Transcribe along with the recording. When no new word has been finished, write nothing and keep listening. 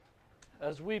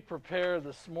As we prepare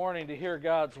this morning to hear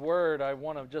God's Word, I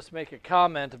want to just make a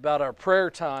comment about our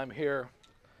prayer time here.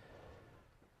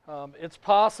 It's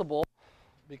possible,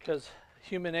 because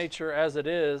human nature as it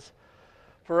is,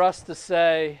 for us to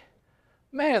say,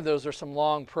 man, those are some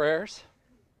long prayers.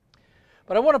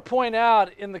 But I want to point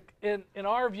out, in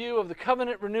our view of the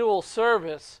covenant renewal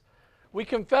service, we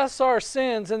confess our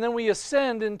sins and then we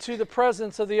ascend into the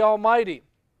presence of the Almighty,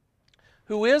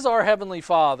 who is our Heavenly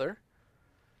Father.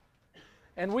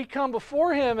 And we come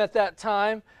before Him at that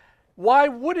time. Why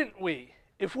wouldn't we,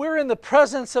 if we're in the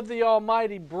presence of the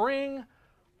Almighty, bring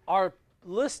our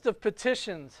list of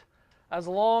petitions, as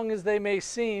long as they may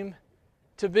seem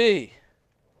to be?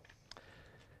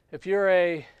 If you're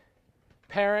a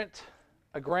parent,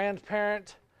 a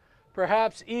grandparent,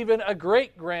 perhaps even a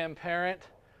great-grandparent,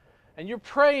 and you're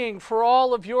praying for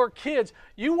all of your kids,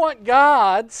 you want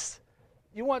God's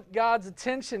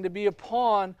attention to be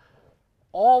upon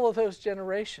all of those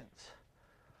generations,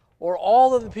 or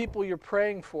all of the people you're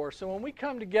praying for. So when we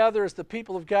come together as the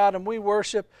people of God and we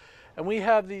worship and we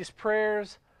have these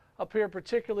prayers up here,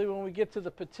 particularly when we get to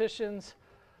the petitions,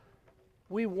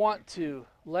 we want to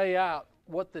lay out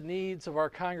what the needs of our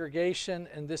congregation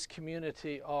and this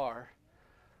community are.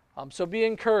 So be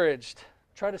encouraged.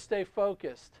 Try to stay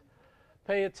focused.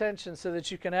 Pay attention so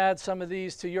that you can add some of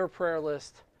these to your prayer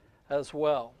list as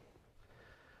well.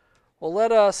 Well,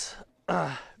 let us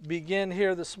begin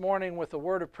here this morning with a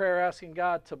word of prayer, asking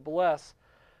God to bless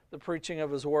the preaching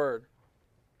of His Word.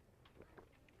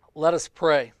 Let us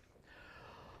pray.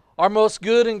 Our most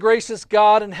good and gracious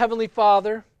God and Heavenly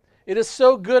Father, it is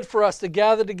so good for us to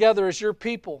gather together as your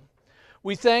people.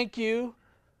 We thank you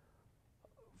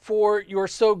for your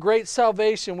so great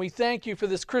salvation. We thank you for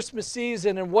this Christmas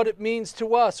season and what it means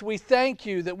to us. We thank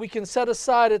you that we can set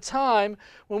aside a time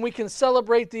when we can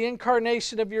celebrate the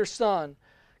incarnation of your Son,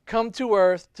 come to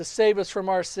earth to save us from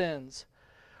our sins.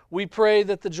 We pray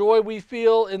that the joy we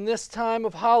feel in this time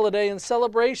of holiday and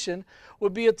celebration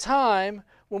would be a time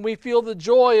when we feel the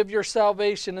joy of your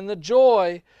salvation and the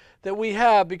joy that we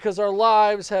have because our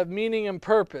lives have meaning and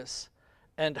purpose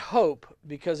and hope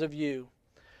because of you.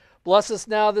 Bless us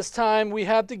now this time we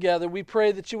have together. We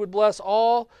pray that you would bless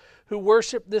all who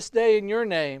worship this day in your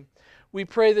name. We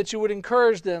pray that you would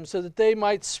encourage them so that they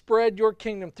might spread your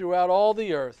kingdom throughout all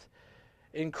the earth.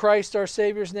 In Christ our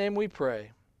Savior's name we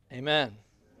pray. Amen.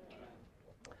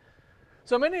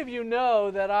 So many of you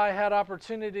know that I had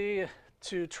opportunity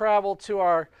to travel to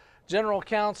our General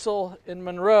Council in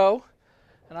Monroe.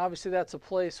 And obviously that's a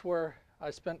place where I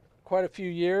spent quite a few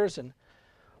years and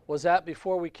was at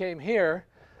before we came here.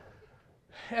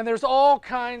 And there's all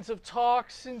kinds of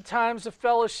talks and times of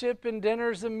fellowship and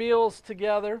dinners and meals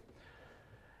together.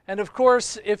 And of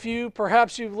course, if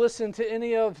perhaps you've listened to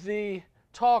any of the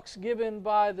talks given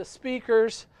by the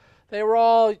speakers, they were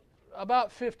all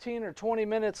about 15 or 20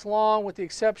 minutes long, with the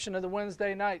exception of the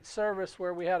Wednesday night service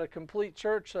where we had a complete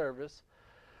church service.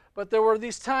 But there were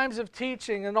these times of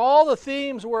teaching, and all the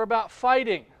themes were about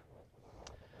fighting.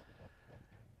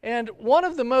 And one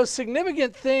of the most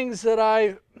significant things that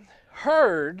I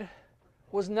heard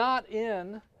was not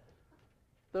in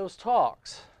those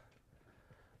talks,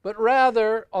 but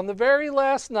rather on the very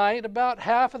last night, about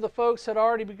half of the folks had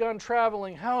already begun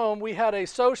traveling home. We had a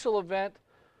social event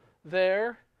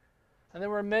there, and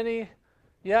there were many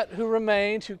yet who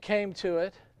remained who came to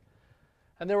it.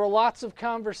 And there were lots of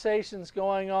conversations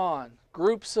going on.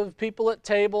 Groups of people at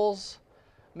tables,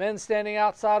 men standing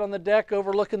outside on the deck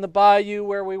overlooking the bayou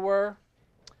where we were.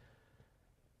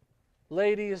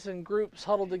 Ladies in groups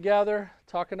huddled together,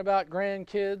 talking about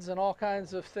grandkids and all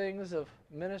kinds of things of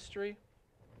ministry.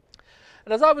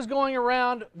 And as I was going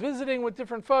around visiting with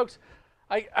different folks,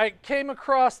 I came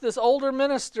across this older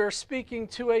minister speaking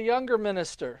to a younger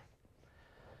minister.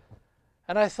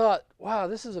 And I thought, wow,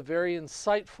 this is a very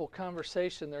insightful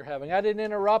conversation they're having. I didn't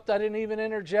interrupt. I didn't even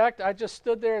interject. I just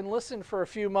stood there and listened for a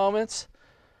few moments.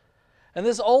 And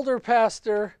this older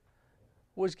pastor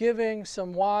was giving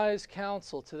some wise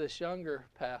counsel to this younger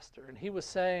pastor. And he was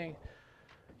saying,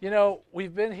 you know,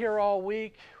 we've been here all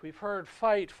week. We've heard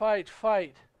fight, fight,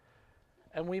 fight.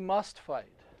 And we must fight.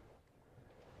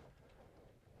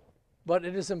 But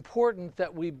it is important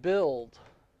that we build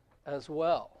as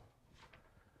well.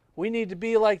 We need to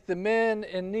be like the men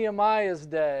in Nehemiah's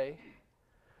day,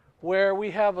 where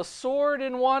we have a sword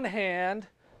in one hand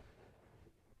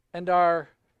and our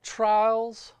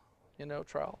trials,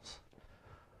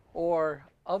 or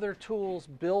other tools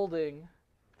building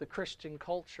the Christian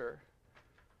culture,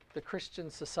 the Christian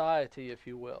society, if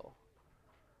you will,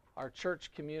 our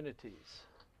church communities.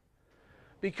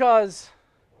 Because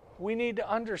we need to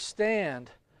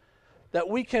understand that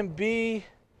we can be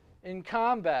in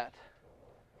combat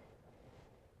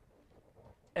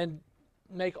and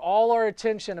make all our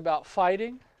attention about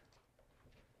fighting,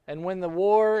 and when the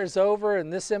war is over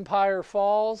and this empire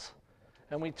falls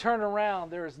and we turn around,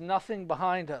 there is nothing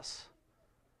behind us.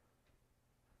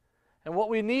 And what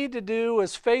we need to do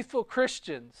as faithful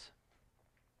Christians,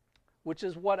 which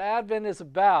is what Advent is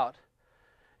about,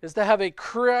 is to have a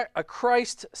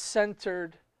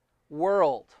Christ-centered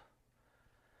world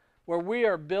where we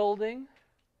are building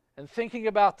and thinking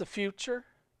about the future.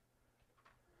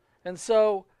 And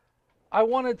so I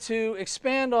wanted to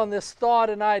expand on this thought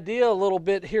and idea a little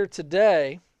bit here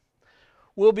today.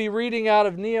 We'll be reading out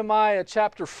of Nehemiah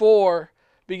chapter 4,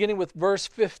 beginning with verse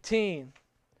 15.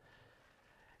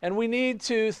 And we need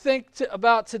to think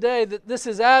about today that this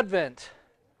is Advent,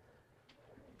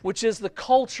 which is the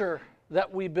culture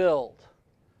that we build.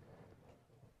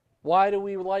 Why do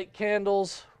we light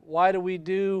candles? Why do we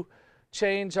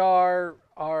change our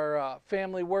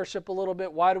family worship a little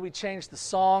bit? Why do we change the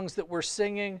songs that we're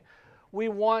singing? We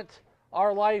want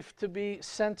our life to be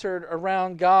centered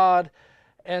around God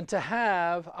and to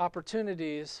have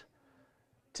opportunities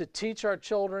to teach our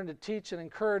children, to teach and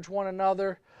encourage one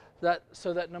another,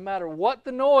 so that no matter what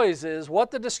the noise is, what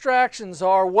the distractions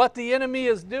are, what the enemy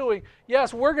is doing,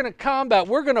 yes, we're going to combat,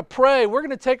 we're going to pray, we're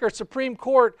going to take our Supreme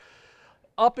Court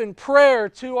up in prayer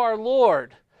to our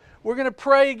Lord. We're going to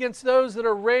pray against those that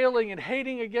are railing and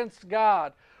hating against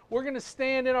God. We're going to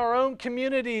stand in our own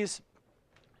communities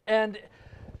and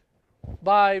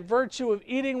by virtue of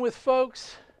eating with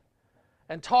folks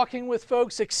and talking with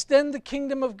folks, extend the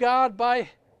kingdom of God by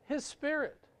His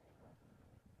Spirit.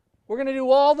 We're going to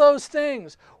do all those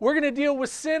things. We're going to deal with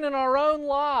sin in our own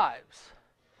lives,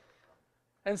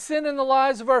 and sin in the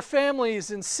lives of our families,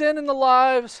 and sin in the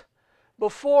lives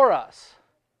before us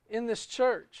in this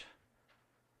church.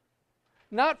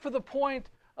 Not for the point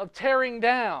of tearing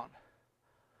down,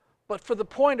 but for the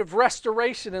point of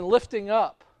restoration and lifting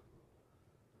up.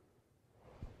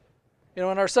 You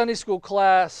know, in our Sunday school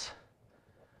class,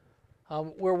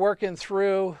 we're working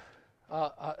through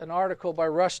an article by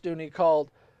Rushdoony called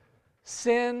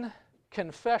Sin,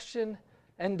 Confession,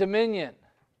 and Dominion.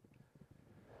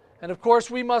 And of course,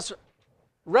 we must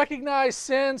recognize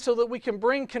sin so that we can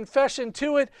bring confession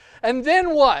to it. And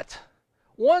then what?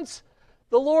 Once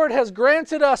the Lord has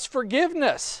granted us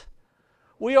forgiveness,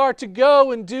 we are to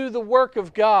go and do the work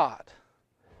of God.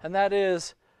 And that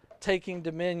is taking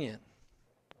dominion.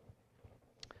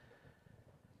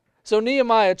 So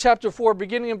Nehemiah chapter 4,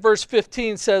 beginning in verse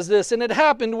 15, says this, "And it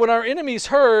happened when our enemies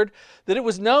heard that it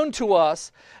was known to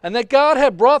us, and that God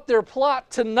had brought their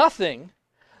plot to nothing,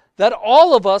 that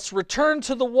all of us returned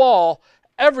to the wall,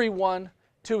 everyone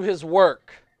to his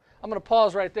work." I'm going to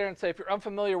pause right there and say, if you're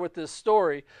unfamiliar with this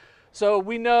story, so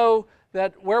we know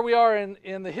that where we are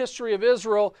in the history of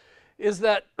Israel is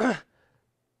that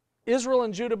Israel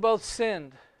and Judah both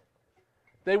sinned.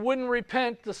 They wouldn't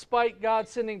repent despite God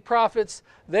sending prophets.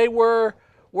 They were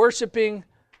worshiping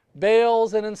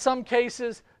Baals, and in some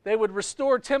cases, they would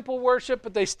restore temple worship,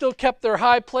 but they still kept their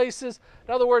high places.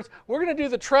 In other words, we're going to do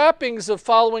the trappings of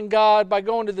following God by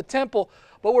going to the temple,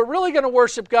 but we're really going to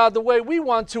worship God the way we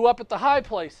want to up at the high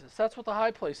places. That's what the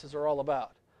high places are all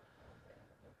about.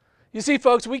 You see,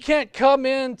 folks, we can't come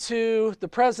into the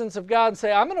presence of God and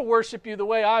say, I'm going to worship you the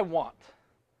way I want.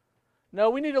 No,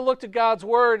 we need to look to God's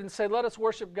Word and say, let us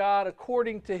worship God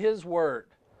according to His Word.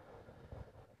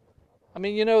 I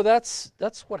mean, you know, that's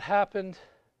what happened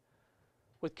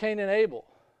with Cain and Abel.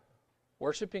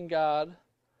 Worshiping God.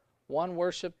 One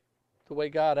worshiped the way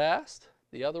God asked.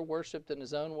 The other worshiped in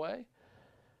his own way.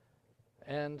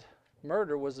 And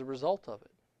murder was the result of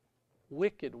it.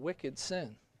 Wicked, wicked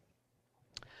sin.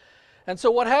 And so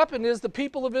what happened is the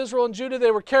people of Israel and Judah,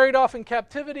 they were carried off in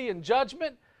captivity and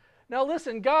judgment. Now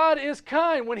listen, God is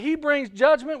kind. When He brings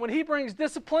judgment, when He brings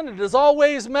discipline, it is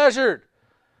always measured.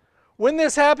 When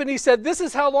this happened, He said, this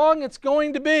is how long it's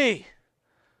going to be.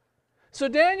 So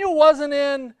Daniel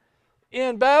wasn't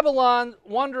in Babylon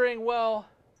wondering, well,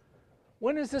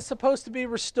 when is this supposed to be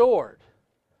restored?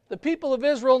 The people of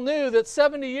Israel knew that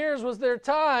 70 years was their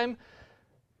time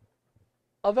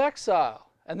of exile,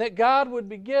 and that God would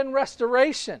begin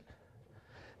restoration.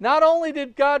 Not only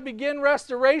did God begin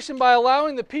restoration by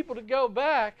allowing the people to go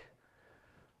back,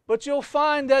 but you'll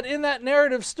find that in that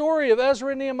narrative story of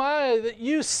Ezra and Nehemiah that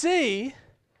you see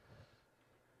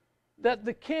that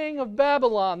the king of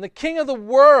Babylon, the king of the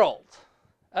world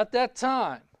at that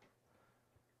time,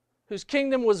 whose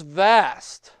kingdom was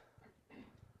vast,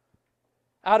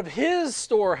 out of his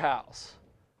storehouse,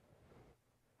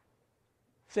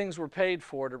 things were paid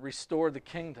for to restore the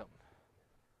kingdom.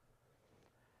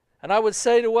 And I would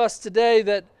say to us today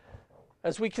that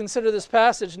as we consider this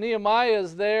passage, Nehemiah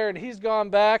is there, and he's gone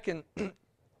back, and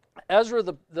Ezra,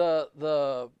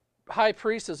 the high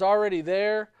priest, is already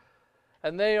there,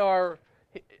 and they are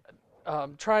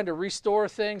trying to restore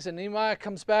things, and Nehemiah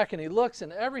comes back, and he looks,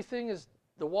 and everything is,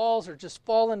 the walls are just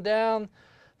falling down.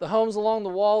 The homes along the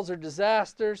walls are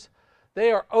disasters.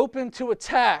 They are open to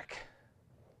attack.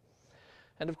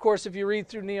 And of course, if you read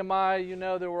through Nehemiah, you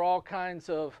know there were all kinds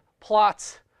of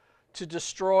plots to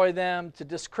destroy them, to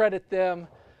discredit them,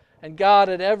 and God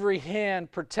at every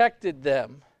hand protected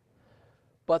them.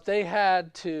 But they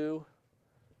had to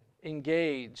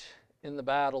engage in the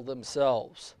battle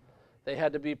themselves. They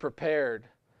had to be prepared.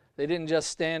 They didn't just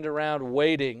stand around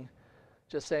waiting,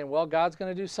 just saying, well, God's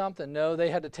going to do something. No, they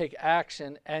had to take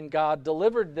action, and God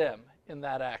delivered them in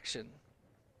that action.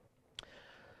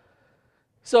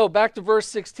 So back to verse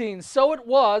 16. So it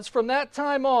was from that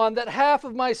time on that half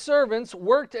of my servants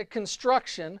worked at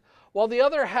construction, while the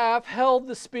other half held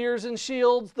the spears and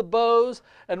shields, the bows,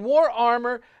 and wore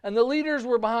armor, and the leaders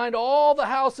were behind all the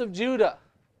house of Judah.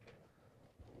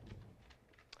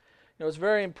 You know, it's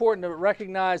very important to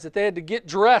recognize that they had to get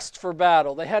dressed for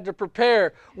battle. They had to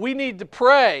prepare. We need to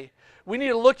pray. We need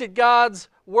to look at God's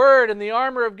word and the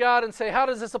armor of God and say, how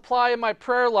does this apply in my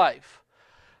prayer life?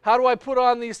 How do I put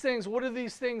on these things? What do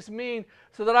these things mean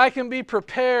so that I can be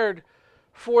prepared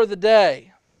for the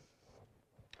day?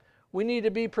 We need to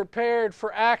be prepared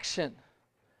for action.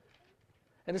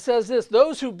 And it says this,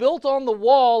 those who built on the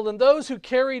wall and those who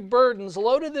carried burdens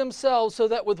loaded themselves so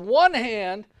that with one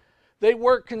hand they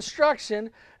worked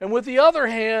construction and with the other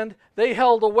hand they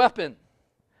held a weapon.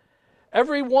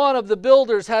 Every one of the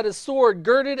builders had his sword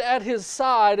girded at his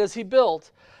side as he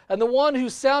built. And the one who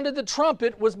sounded the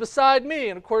trumpet was beside me.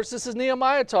 And of course, this is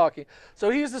Nehemiah talking. So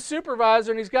he's the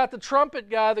supervisor, and he's got the trumpet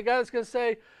guy, the guy that's going to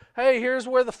say, hey, here's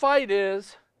where the fight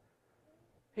is.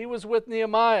 He was with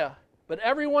Nehemiah. But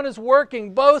everyone is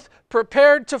working, both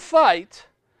prepared to fight,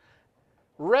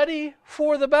 ready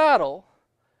for the battle,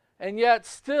 and yet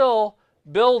still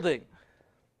building.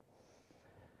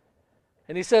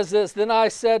 And he says this, then I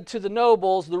said to the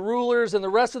nobles, the rulers, and the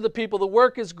rest of the people, the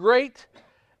work is great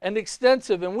and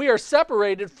extensive, and we are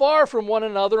separated far from one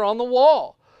another on the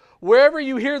wall. Wherever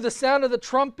you hear the sound of the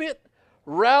trumpet,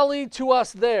 rally to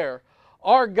us there.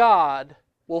 Our God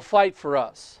will fight for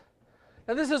us.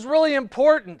 Now this is really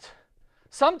important.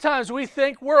 Sometimes we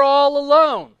think we're all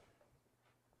alone.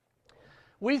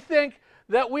 We think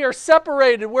that we are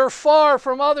separated, we're far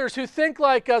from others who think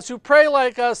like us, who pray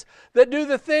like us, that do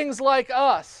the things like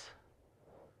us.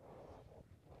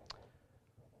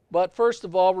 But first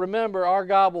of all, remember, our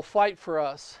God will fight for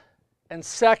us. And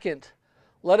second,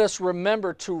 let us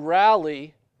remember to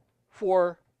rally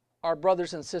for our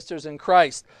brothers and sisters in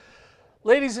Christ.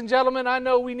 Ladies and gentlemen, I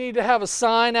know we need to have a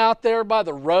sign out there by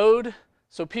the road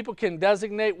so people can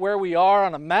designate where we are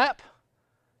on a map,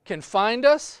 can find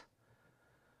us.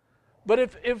 But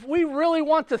if we really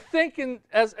want to think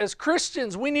as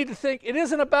Christians, we need to think it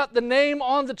isn't about the name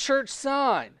on the church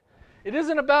sign. It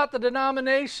isn't about the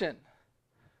denomination.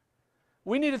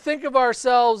 We need to think of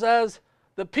ourselves as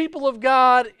the people of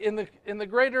God in the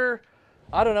greater,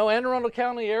 I don't know, Anne Arundel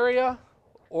County area,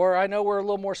 or I know we're a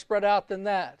little more spread out than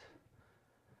that.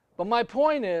 But my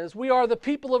point is, we are the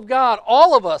people of God,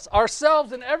 all of us,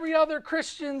 ourselves and every other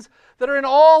Christians that are in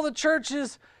all the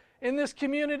churches in this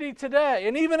community today.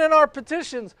 And even in our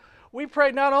petitions, we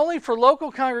pray not only for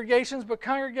local congregations, but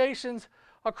congregations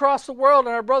across the world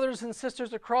and our brothers and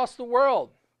sisters across the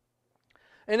world.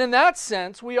 And in that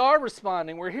sense, we are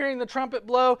responding. We're hearing the trumpet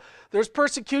blow. There's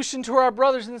persecution to our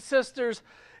brothers and sisters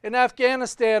in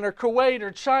Afghanistan or Kuwait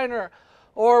or China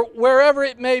or wherever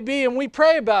it may be, and we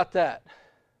pray about that.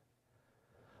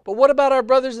 But what about our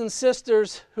brothers and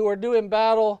sisters who are doing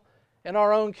battle in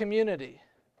our own community?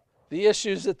 The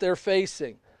issues that they're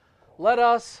facing. Let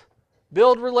us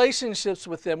build relationships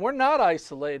with them. We're not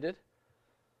isolated,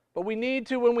 but we need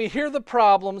to, when we hear the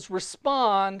problems,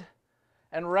 respond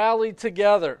and rally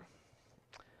together.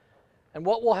 And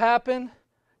what will happen?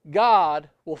 God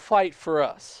will fight for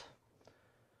us.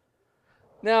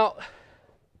 Now,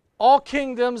 all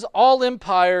kingdoms, all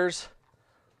empires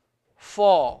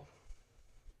fall.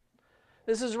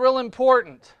 This is real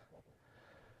important.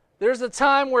 There's a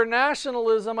time where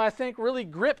nationalism, I think, really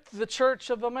gripped the Church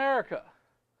of America,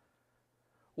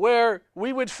 where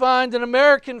we would find an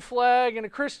American flag and a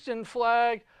Christian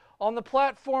flag on the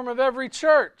platform of every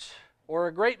church, or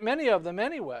a great many of them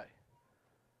anyway.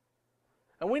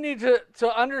 And we need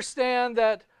to understand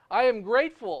that I am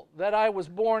grateful that I was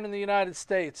born in the United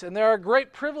States, and there are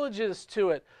great privileges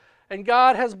to it, and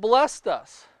God has blessed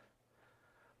us.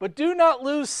 But do not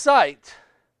lose sight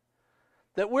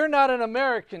that we're not an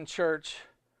American church,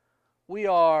 we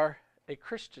are a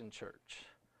Christian church.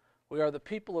 We are the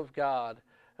people of God,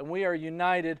 and we are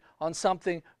united on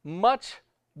something much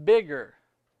bigger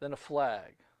than a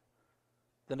flag,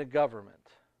 than a government.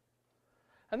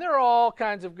 And there are all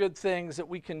kinds of good things that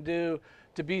we can do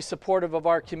to be supportive of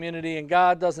our community, and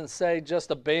God doesn't say just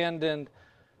abandon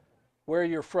where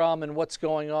you're from and what's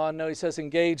going on. No, He says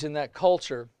engage in that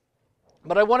culture.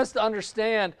 But I want us to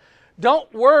understand,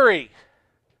 don't worry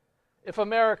if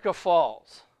America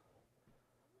falls.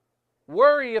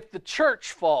 Worry if the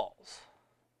church falls.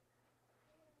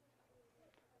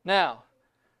 Now,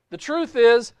 the truth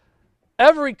is,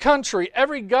 every country,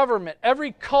 every government,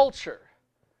 every culture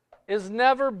is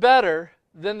never better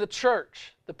than the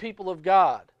church, the people of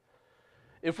God.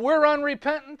 If we're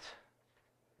unrepentant,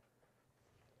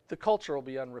 the culture will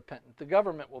be unrepentant. The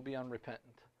government will be unrepentant.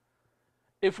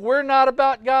 If we're not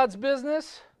about God's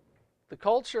business, the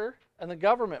culture and the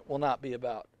government will not be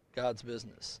about God's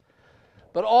business.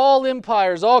 But all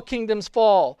empires, all kingdoms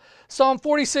fall. Psalm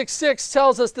 46:6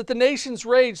 tells us that the nations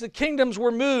raged, the kingdoms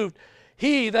were moved.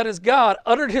 He, that is God,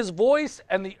 uttered His voice,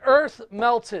 and the earth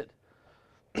melted.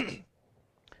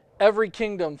 Every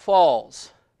kingdom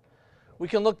falls. We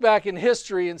can look back in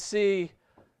history and see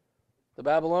the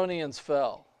Babylonians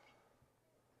fell,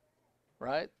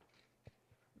 right?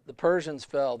 The Persians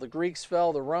fell, the Greeks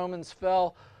fell, the Romans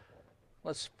fell.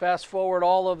 Let's fast forward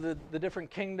all of the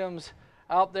different kingdoms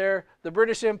out there. The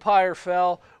British Empire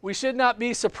fell. We should not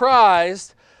be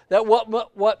surprised that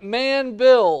what man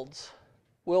builds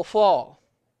will fall.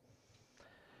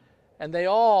 And they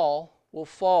all will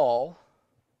fall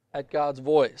at God's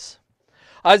voice.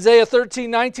 Isaiah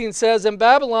 13:19 says, in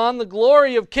Babylon, the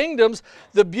glory of kingdoms,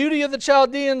 the beauty of the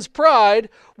Chaldeans' pride,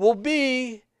 will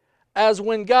be as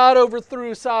when God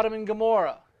overthrew Sodom and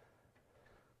Gomorrah.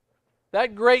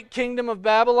 That great kingdom of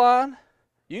Babylon,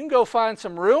 you can go find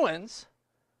some ruins,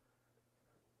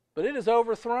 but it is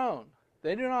overthrown.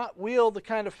 They do not wield the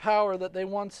kind of power that they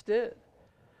once did.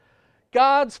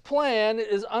 God's plan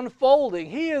is unfolding.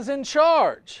 He is in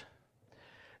charge.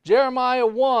 Jeremiah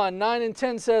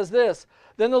 1:9-10 says this,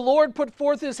 then the Lord put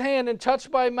forth His hand and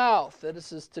touched my mouth.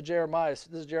 This is to Jeremiah.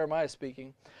 This is Jeremiah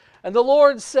speaking. And the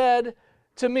Lord said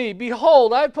to me,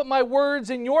 behold, I put my words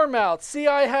in your mouth. See,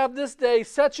 I have this day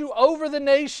set you over the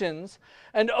nations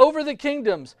and over the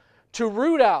kingdoms, to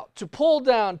root out, to pull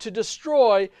down, to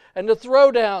destroy, and to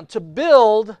throw down, to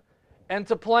build and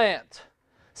to plant.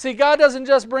 See, God doesn't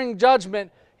just bring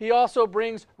judgment, He also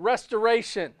brings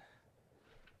restoration.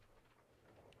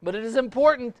 But it is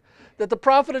important that the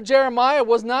prophet of Jeremiah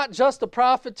was not just a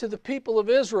prophet to the people of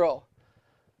Israel,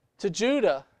 to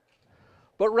Judah,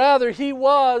 but rather he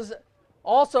was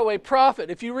also a prophet.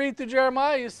 If you read through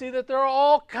Jeremiah, you see that there are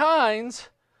all kinds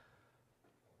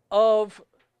of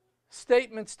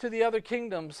statements to the other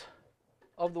kingdoms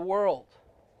of the world.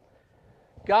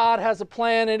 God has a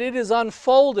plan and it is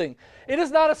unfolding. It is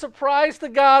not a surprise to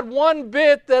God one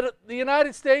bit that the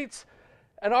United States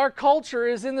and our culture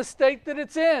is in the state that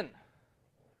it's in.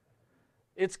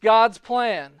 It's God's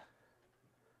plan.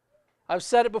 I've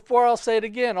said it before, I'll say it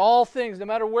again. All things, no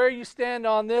matter where you stand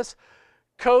on this,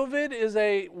 COVID is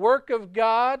a work of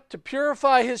God to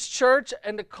purify His church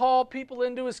and to call people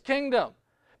into His kingdom.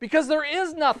 Because there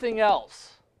is nothing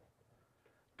else.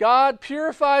 God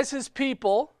purifies His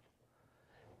people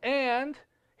and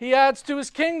He adds to His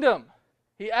kingdom.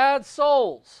 He adds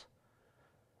souls.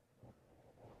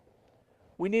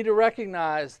 We need to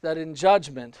recognize that in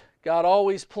judgment, God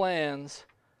always plans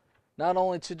not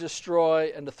only to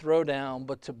destroy and to throw down,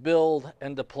 but to build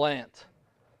and to plant.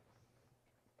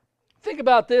 Think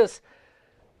about this.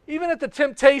 Even at the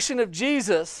temptation of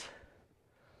Jesus,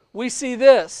 we see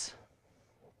this.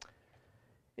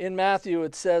 In Matthew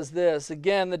it says this,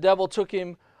 again, the devil took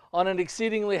him on an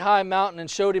exceedingly high mountain and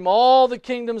showed him all the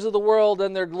kingdoms of the world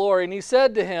and their glory. And he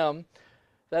said to him,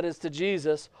 that is to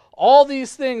Jesus, all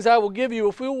these things I will give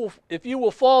you if you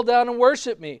will fall down and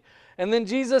worship me. And then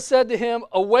Jesus said to him,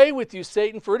 away with you,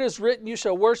 Satan, for it is written, you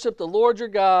shall worship the Lord your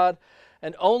God,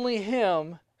 and only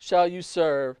Him shall you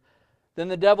serve. Then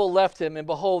the devil left him, and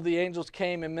behold, the angels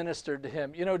came and ministered to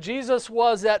him. You know, Jesus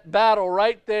was at battle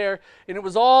right there, and it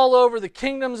was all over the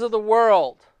kingdoms of the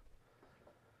world.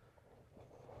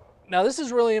 Now, this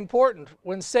is really important.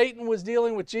 When Satan was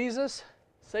dealing with Jesus,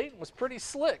 Satan was pretty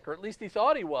slick, or at least he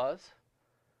thought he was.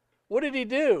 What did he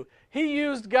do? He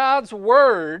used God's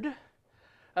word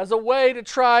as a way to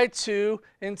try to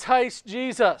entice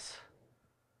Jesus.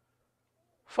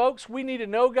 Folks, we need to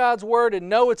know God's word and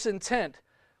know its intent.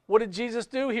 What did Jesus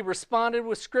do? He responded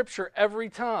with Scripture every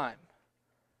time.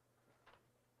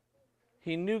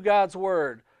 He knew God's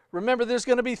word. Remember, there's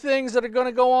going to be things that are going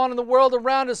to go on in the world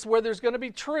around us where there's going to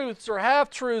be truths or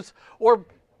half-truths or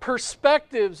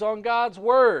perspectives on God's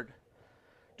Word.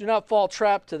 Do not fall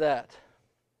trap to that.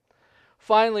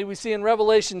 Finally, we see in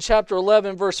Revelation chapter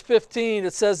 11, verse 15,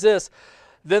 it says this,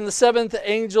 "Then the seventh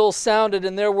angel sounded,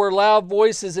 and there were loud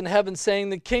voices in heaven saying,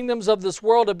 The kingdoms of this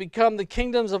world have become the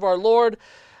kingdoms of our Lord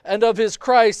and of his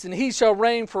Christ, and he shall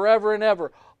reign forever and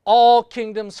ever. All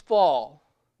kingdoms fall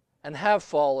and have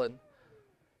fallen,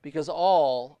 because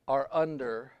all are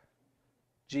under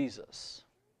Jesus."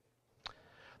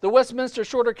 The Westminster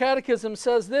Shorter Catechism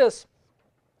says this,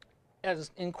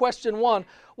 as in question 1,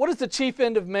 what is the chief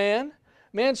end of man?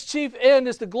 Man's chief end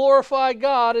is to glorify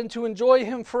God and to enjoy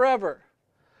him forever.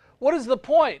 What is the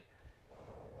point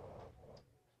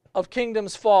of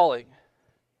kingdoms falling?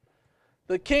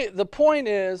 The point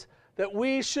is that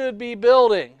we should be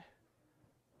building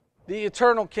the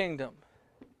eternal kingdom.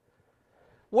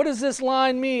 What does this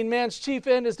line mean? Man's chief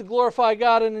end is to glorify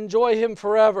God and enjoy him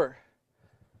forever.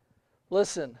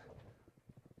 Listen,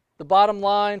 the bottom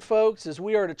line, folks, is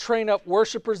we are to train up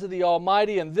worshipers of the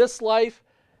Almighty in this life,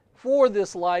 for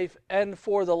this life, and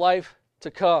for the life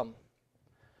to come.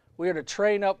 We are to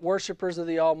train up worshipers of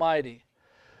the Almighty.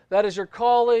 That is your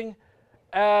calling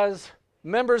as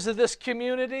members of this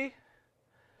community,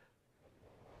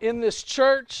 in this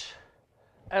church,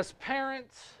 as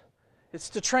parents. It's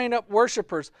to train up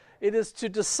worshipers. It is to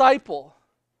disciple.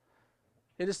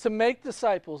 It is to make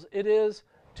disciples. It is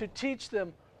to teach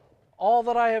them all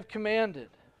that I have commanded.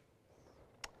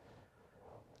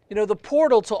 You know, the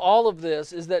portal to all of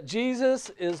this is that Jesus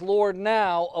is Lord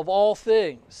now of all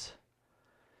things.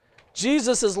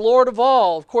 Jesus is Lord of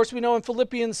all. Of course, we know in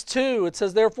Philippians 2, it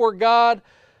says, "Therefore God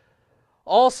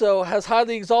also has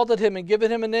highly exalted him and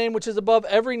given him a name which is above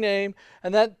every name,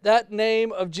 and that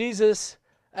name of Jesus,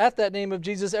 at that name of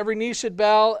Jesus, every knee should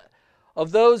bow,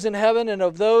 of those in heaven and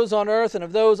of those on earth and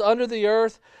of those under the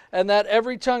earth, and that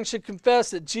every tongue should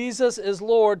confess that Jesus is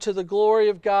Lord, to the glory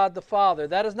of God the Father."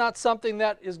 That is not something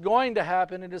that is going to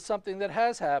happen. It is something that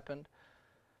has happened.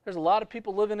 There's a lot of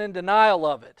people living in denial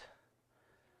of it.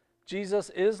 Jesus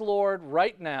is Lord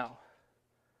right now.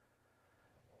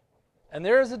 And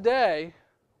there is a day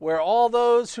where all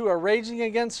those who are raging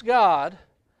against God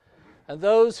and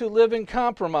those who live in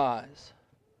compromise,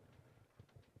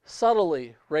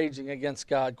 subtly raging against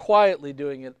God, quietly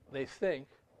doing it, they think,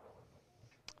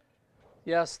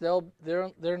 yes,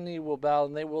 their knee will bow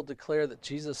and they will declare that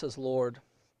Jesus is Lord.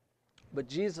 But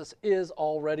Jesus is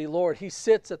already Lord. He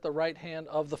sits at the right hand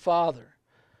of the Father.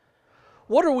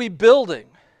 What are we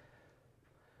building?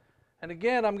 And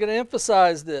again, I'm going to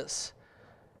emphasize this.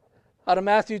 Out of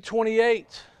Matthew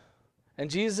 28, "And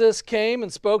Jesus came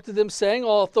and spoke to them, saying,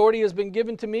 All authority has been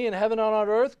given to me in heaven and on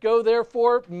earth. Go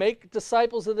therefore, make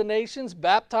disciples of the nations,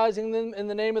 baptizing them in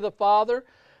the name of the Father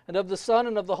and of the Son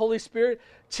and of the Holy Spirit,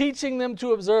 teaching them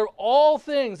to observe all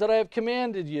things that I have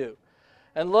commanded you.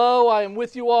 And lo, I am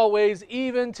with you always,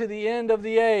 even to the end of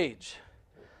the age."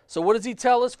 So what does he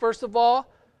tell us? First of all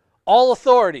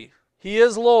authority. He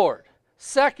is Lord.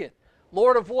 Second,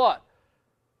 Lord of what?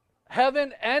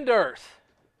 Heaven and earth.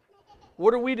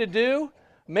 What are we to do?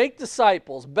 Make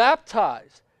disciples,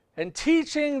 baptize, and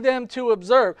teaching them to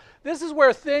observe. This is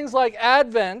where things like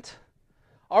Advent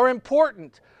are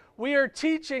important. We are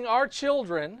teaching our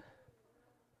children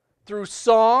through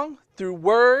song, through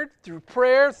word, through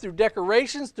prayer, through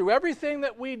decorations, through everything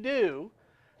that we do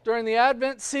during the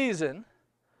Advent season.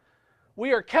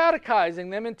 We are catechizing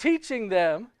them and teaching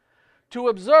them to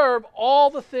observe all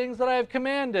the things that I have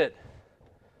commanded.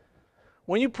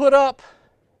 When you put up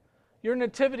your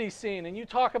nativity scene and you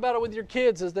talk about it with your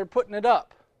kids as they're putting it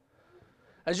up,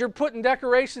 as you're putting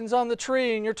decorations on the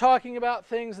tree and you're talking about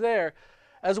things there,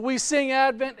 as we sing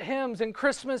Advent hymns and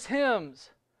Christmas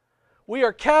hymns, we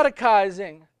are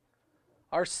catechizing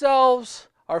ourselves,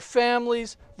 our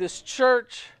families, this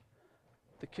church,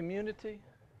 the community.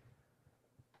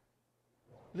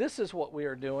 This is what we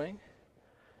are doing.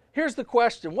 Here's the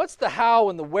question. What's the how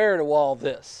and the where to all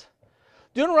this?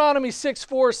 Deuteronomy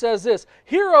 6:4 says this,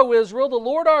 "Hear, O Israel, the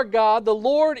Lord our God, the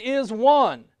Lord is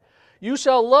one. You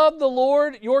shall love the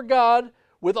Lord your God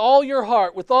with all your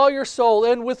heart, with all your soul,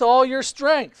 and with all your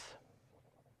strength.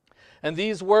 And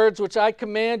these words which I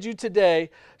command you today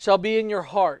shall be in your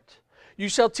heart. You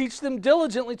shall teach them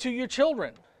diligently to your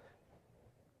children."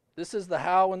 This is the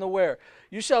how and the where.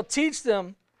 "You shall teach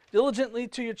them diligently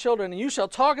to your children, and you shall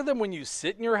talk of them when you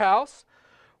sit in your house,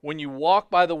 when you walk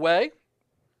by the way,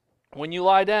 when you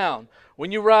lie down,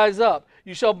 when you rise up.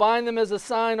 You shall bind them as a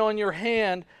sign on your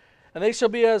hand, and they shall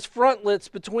be as frontlets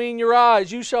between your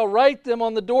eyes. You shall write them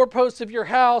on the doorposts of your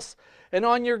house and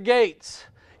on your gates.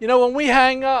 You know, when we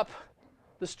hang up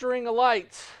the string of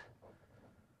lights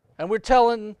and we're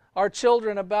telling our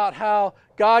children about how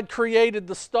God created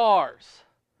the stars,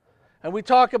 and we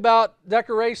talk about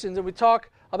decorations, and we talk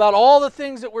about all the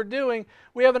things that we're doing,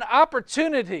 we have an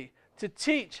opportunity to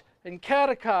teach and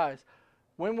catechize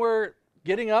when we're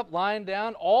getting up, lying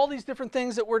down, all these different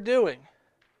things that we're doing.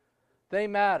 They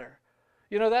matter.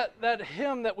 You know, that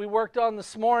hymn that we worked on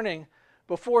this morning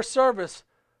before service,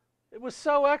 it was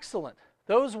so excellent.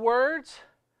 Those words,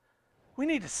 we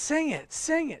need to sing it,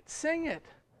 sing it, sing it,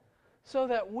 so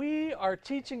that we are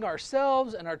teaching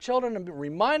ourselves and our children and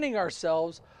reminding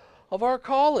ourselves of our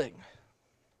calling.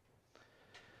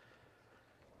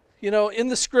 You know, in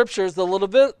the scriptures, the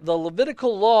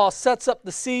Levitical law sets up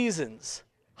the seasons,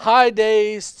 high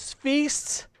days,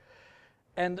 feasts,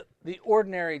 and the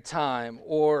ordinary time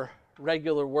or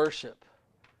regular worship.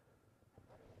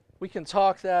 We can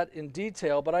talk that in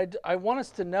detail, but I want us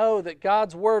to know that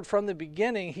God's word from the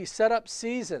beginning, He set up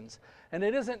seasons. And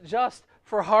it isn't just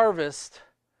for harvest,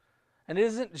 and it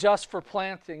isn't just for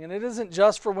planting, and it isn't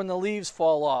just for when the leaves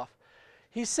fall off.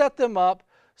 He set them up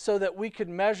so that we could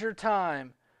measure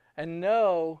time and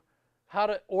know how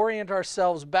to orient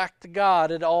ourselves back to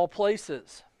God at all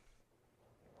places.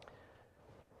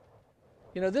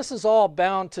 You know, this is all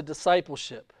bound to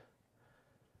discipleship.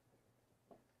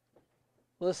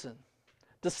 Listen,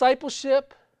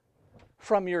 discipleship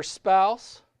from your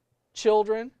spouse,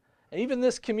 children, and even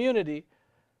this community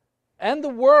and the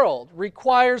world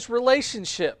requires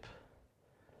relationship.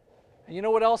 And you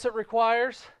know what else it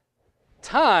requires?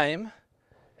 Time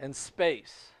and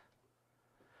space.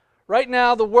 Right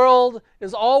now, the world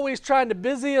is always trying to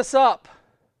busy us up.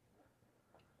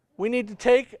 We need to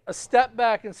take a step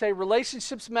back and say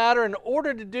relationships matter. In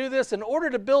order to do this, in order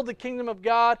to build the kingdom of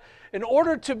God, in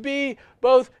order to be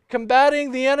both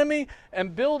combating the enemy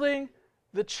and building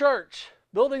the church,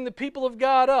 building the people of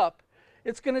God up,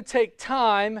 it's going to take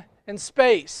time and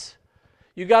space.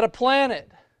 You got to plan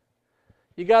it.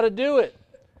 You got to do it.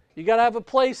 You got to have a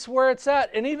place where it's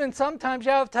at. And even sometimes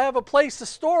you have to have a place to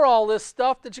store all this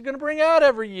stuff that you're going to bring out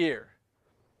every year.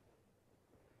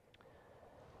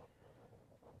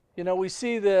 You know, we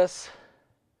see this,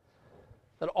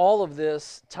 that all of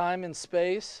this, time and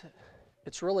space,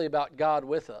 it's really about God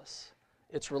with us.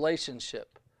 It's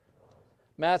relationship.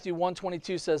 Matthew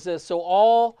 1:22 says this, "So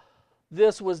all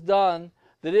this was done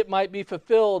that it might be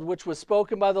fulfilled, which was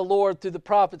spoken by the Lord through the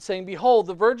prophet, saying, Behold,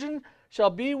 the virgin shall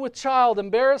be with child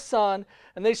and bear a son,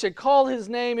 and they shall call his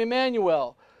name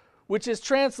Emmanuel, which is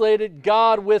translated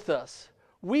God with us.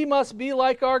 We must be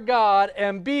like our God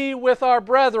and be with our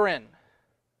brethren."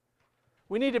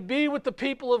 We need to be with the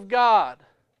people of God.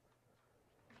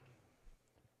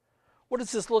 What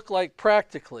does this look like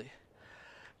practically?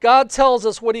 God tells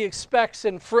us what He expects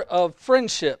of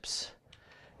friendships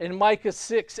in Micah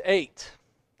 6:8.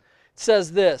 It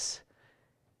says this,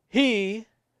 "He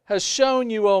has shown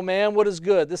you, O man, what is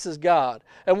good." This is God.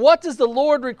 "And what does the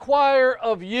Lord require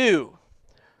of you?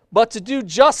 But to do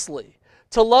justly,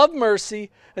 to love mercy,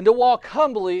 and to walk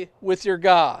humbly with your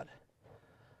God."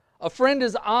 A friend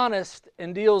is honest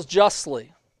and deals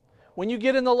justly. When you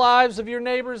get in the lives of your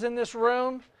neighbors in this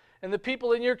room and the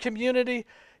people in your community,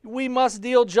 we must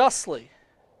deal justly.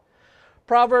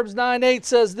 Proverbs 9:8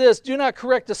 says this, "Do not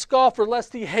correct a scoffer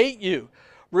lest he hate you.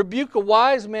 Rebuke a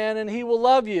wise man and he will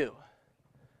love you."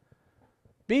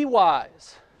 Be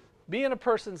wise. Be in a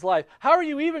person's life. How are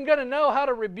you even going to know how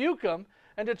to rebuke them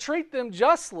and to treat them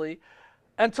justly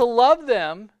and to love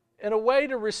them in a way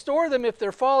to restore them if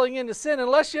they're falling into sin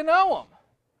unless you know them,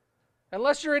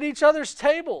 unless you're at each other's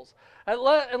tables,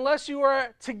 unless you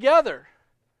are together?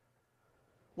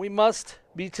 We must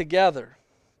be together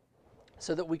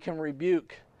so that we can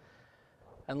rebuke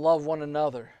and love one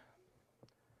another.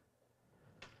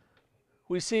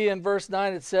 We see in verse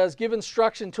 9 it says, "Give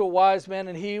instruction to a wise man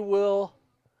and he will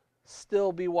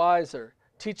still be wiser.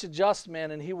 Teach a just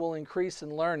man and he will increase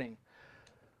in learning."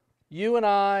 You and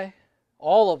I,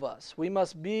 all of us, we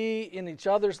must be in each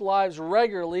other's lives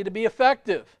regularly to be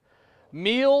effective.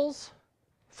 Meals,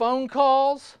 phone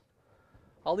calls,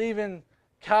 I'll even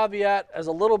caveat as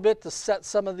a little bit to set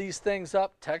some of these things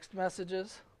up, text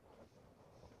messages.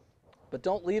 But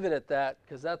don't leave it at that,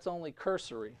 because that's only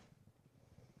cursory.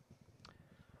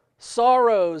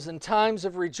 Sorrows and times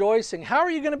of rejoicing. How are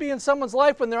you going to be in someone's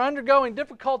life when they're undergoing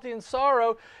difficulty and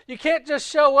sorrow? You can't just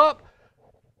show up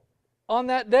on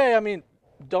that day. I mean,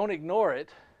 don't ignore it.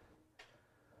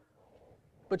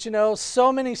 But you know,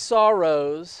 so many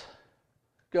sorrows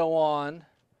go on,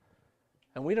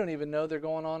 and we don't even know they're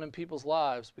going on in people's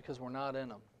lives because we're not in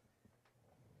them.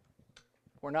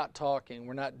 We're not talking.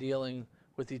 We're not dealing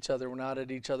with each other. We're not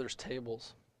at each other's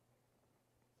tables.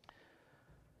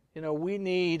 We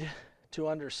need to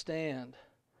understand.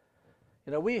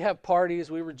 We have parties,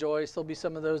 we rejoice. There'll be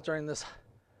some of those during this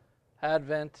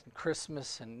Advent and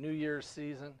Christmas and New Year's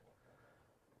season.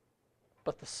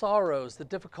 But the sorrows, the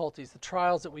difficulties, the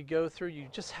trials that we go through, you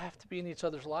just have to be in each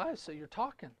other's lives so you're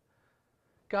talking.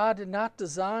 God did not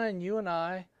design you and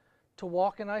I to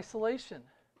walk in isolation,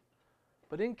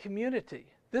 but in community.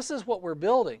 This is what we're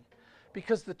building,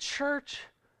 because the church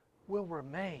will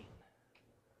remain.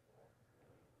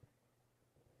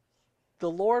 The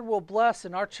Lord will bless,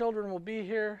 and our children will be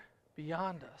here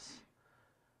beyond us.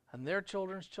 And their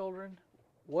children's children,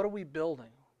 what are we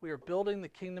building? We are building the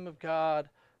kingdom of God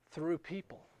through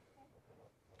people.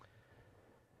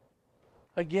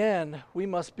 Again, we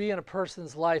must be in a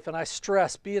person's life, and I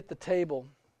stress, be at the table.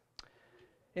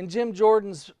 In Jim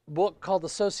Jordan's book called The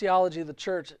Sociology of the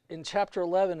Church, in chapter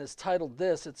 11 is titled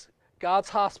this. It's God's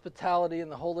Hospitality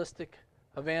and the Holistic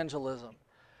Evangelism.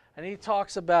 And he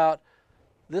talks about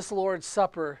this Lord's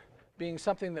Supper being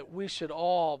something that we should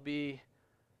all be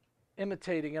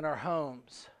imitating in our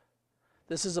homes.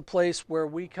 This is a place where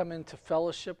we come into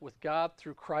fellowship with God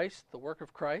through Christ, the work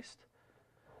of Christ.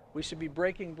 We should be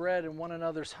breaking bread in one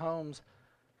another's homes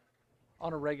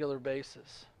on a regular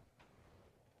basis.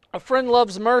 A friend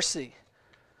loves mercy.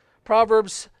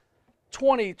 Proverbs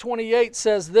 20:28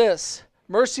 says this,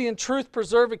 mercy and truth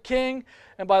preserve a king,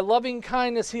 and by loving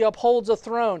kindness he upholds a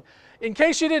throne. In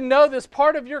case you didn't know this,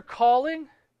 part of your calling,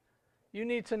 you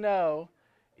need to know,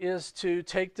 is to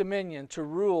take dominion, to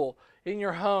rule in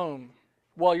your home.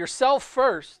 Well, yourself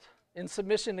first, in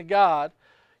submission to God,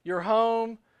 your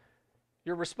home,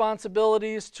 your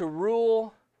responsibilities to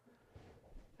rule.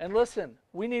 And listen,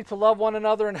 we need to love one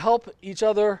another and help each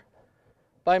other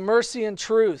by mercy and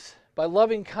truth, by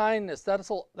loving kindness. That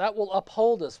will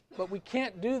uphold us. But we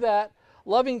can't do that.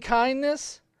 Loving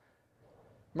kindness,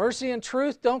 mercy and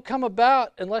truth don't come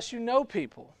about unless you know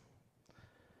people.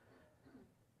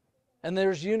 And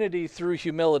there's unity through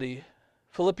humility.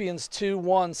 Philippians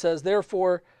 2:1 says,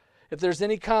 therefore, if there's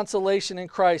any consolation in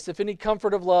Christ, if any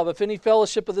comfort of love, if any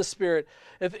fellowship of the Spirit,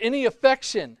 if any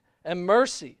affection and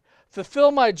mercy,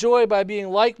 fulfill my joy by being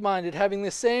like-minded, having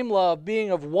the same love, being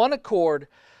of one accord,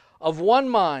 of one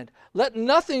mind. Let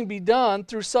nothing be done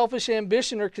through selfish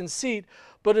ambition or conceit,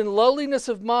 but in lowliness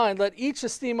of mind, let each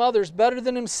esteem others better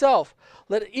than himself.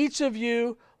 Let each of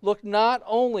you look not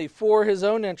only for his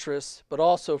own interests, but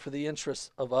also for the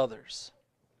interests of others.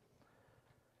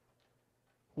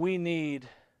 We need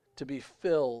to be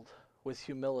filled with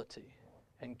humility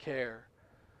and care.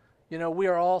 We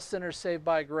are all sinners saved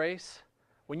by grace.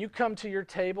 When you come to your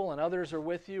table and others are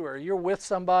with you, or you're with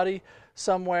somebody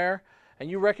somewhere, and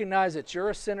you recognize that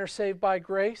you're a sinner saved by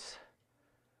grace,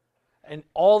 and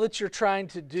all that you're trying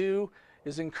to do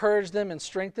is encourage them and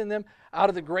strengthen them out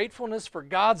of the gratefulness for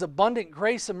God's abundant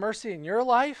grace and mercy in your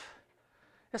life,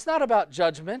 it's not about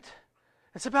judgment.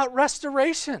 It's about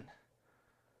restoration.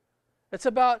 It's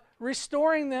about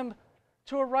restoring them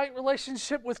to a right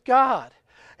relationship with God.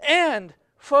 And,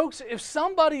 folks, if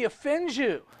somebody offends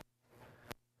you,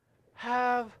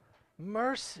 have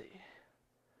mercy.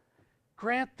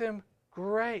 Grant them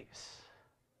grace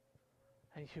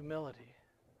and humility.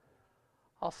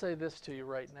 I'll say this to you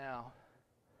right now.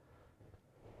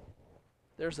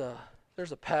 There's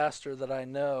a pastor that I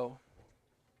know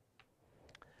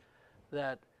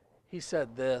that he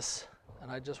said this, and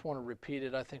I just want to repeat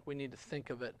it. I think we need to think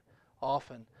of it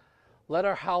often. Let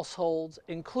our households,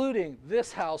 including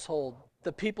this household,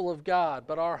 the people of God,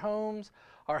 but our homes,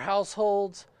 our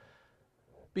households,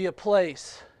 be a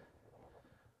place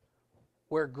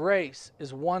where grace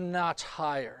is one notch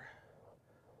higher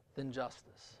than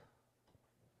justice.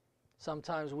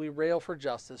 Sometimes we rail for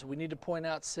justice. We need to point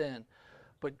out sin.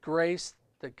 But grace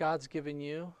that God's given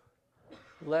you,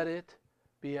 let it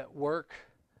be at work.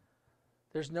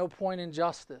 There's no point in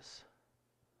justice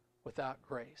without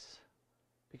grace,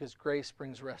 because grace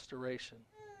brings restoration.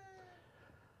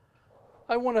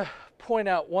 I want to point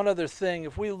out one other thing.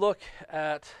 If we look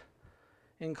at,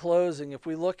 in closing, if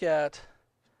we look at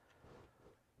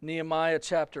Nehemiah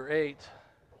chapter 8,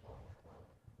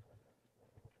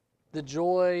 the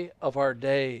joy of our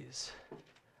days.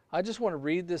 I just want to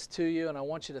read this to you, and I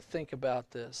want you to think about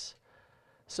this.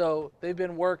 So they've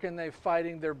been working, they're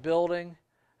fighting, they're building,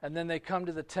 and then they come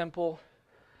to the temple,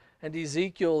 and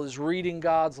Ezekiel is reading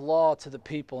God's law to the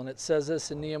people, and it says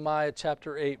this in Nehemiah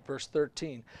chapter 8, verse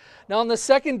 13. Now on the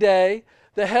second day,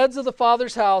 the heads of the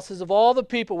fathers' houses of all the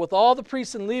people, with all the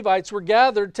priests and Levites, were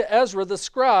gathered to Ezra the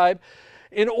scribe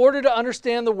in order to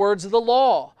understand the words of the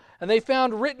law. And they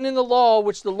found written in the law,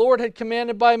 which the Lord had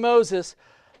commanded by Moses,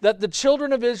 that the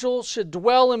children of Israel should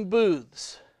dwell in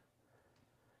booths.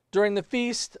 during the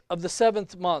feast of the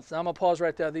 7th month. Now I'm going to pause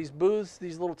right there. These booths,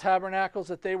 these little tabernacles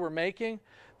that they were making,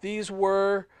 these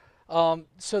were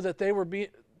so that they were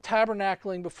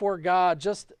tabernacling before God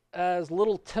just as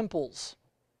little temples,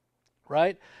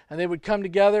 right? And they would come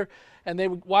together,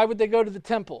 and why would they go to the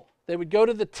temple? They would go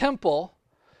to the temple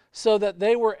so that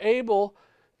they were able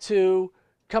to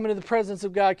come into the presence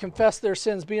of God, confess their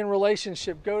sins, be in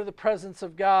relationship, go to the presence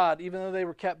of God, even though they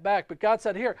were kept back. But God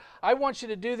said, here, I want you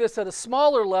to do this at a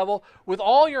smaller level with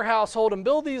all your household and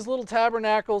build these little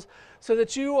tabernacles so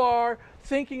that you are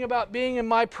thinking about being in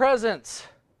my presence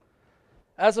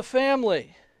as a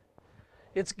family.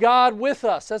 It's God with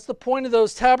us. That's the point of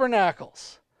those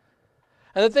tabernacles.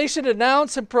 And that they should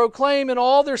announce and proclaim in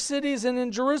all their cities and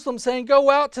in Jerusalem, saying, go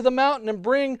out to the mountain and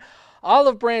bring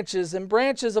olive branches and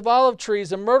branches of olive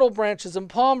trees and myrtle branches and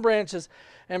palm branches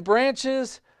and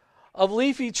branches of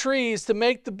leafy trees to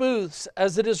make the booths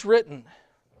as it is written.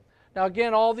 Now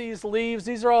again, all these leaves,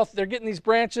 they're getting these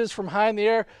branches from high in the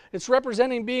air. It's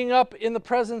representing being up in the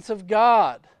presence of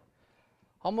God.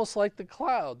 Almost like the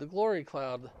cloud, the glory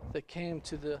cloud that came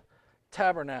to the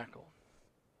tabernacle.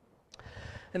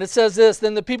 And it says this,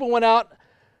 then the people went out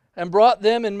and brought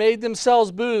them and made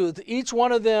themselves booths, each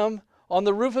one of them on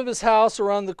the roof of his house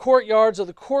or on the courtyards or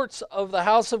the courts of the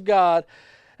house of God,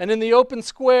 and in the open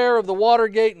square of the water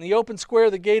gate and the open square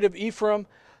of the gate of Ephraim.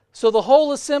 So the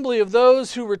whole assembly of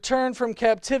those who returned from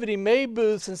captivity made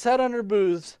booths and sat under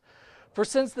booths. For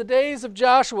since the days of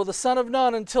Joshua the son of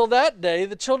Nun until that day,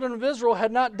 the children of Israel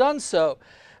had not done so,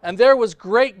 and there was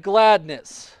great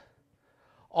gladness.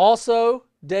 Also,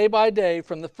 day by day,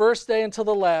 from the first day until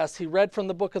the last, he read from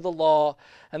the book of the law,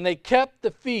 and they kept the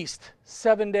feast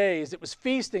 7 days. It was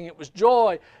feasting, it was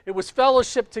joy, it was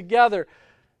fellowship together.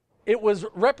 It was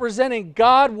representing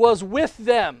God was with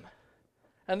them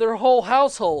and their whole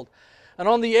household. And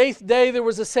on the 8th day there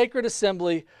was a sacred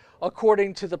assembly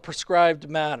according to the prescribed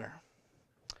manner.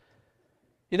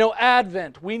 You know,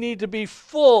 Advent, we need to be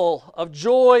full of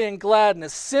joy and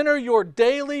gladness. Center your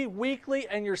daily, weekly,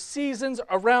 and your seasons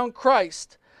around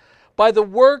Christ. By the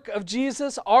work of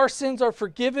Jesus, our sins are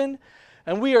forgiven,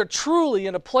 and we are truly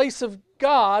in a place of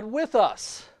God with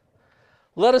us.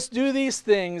 Let us do these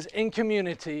things in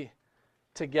community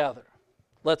together.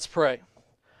 Let's pray.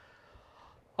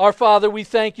 Our Father, we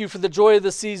thank you for the joy of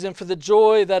the season, for the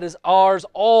joy that is ours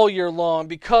all year long,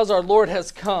 because our Lord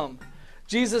has come.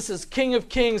 Jesus is King of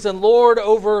kings and Lord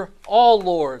over all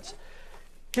lords.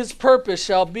 His purpose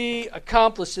shall be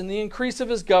accomplished in the increase of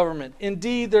his government.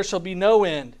 Indeed, there shall be no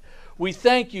end. We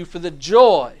thank you for the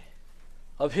joy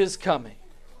of his coming.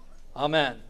 Amen.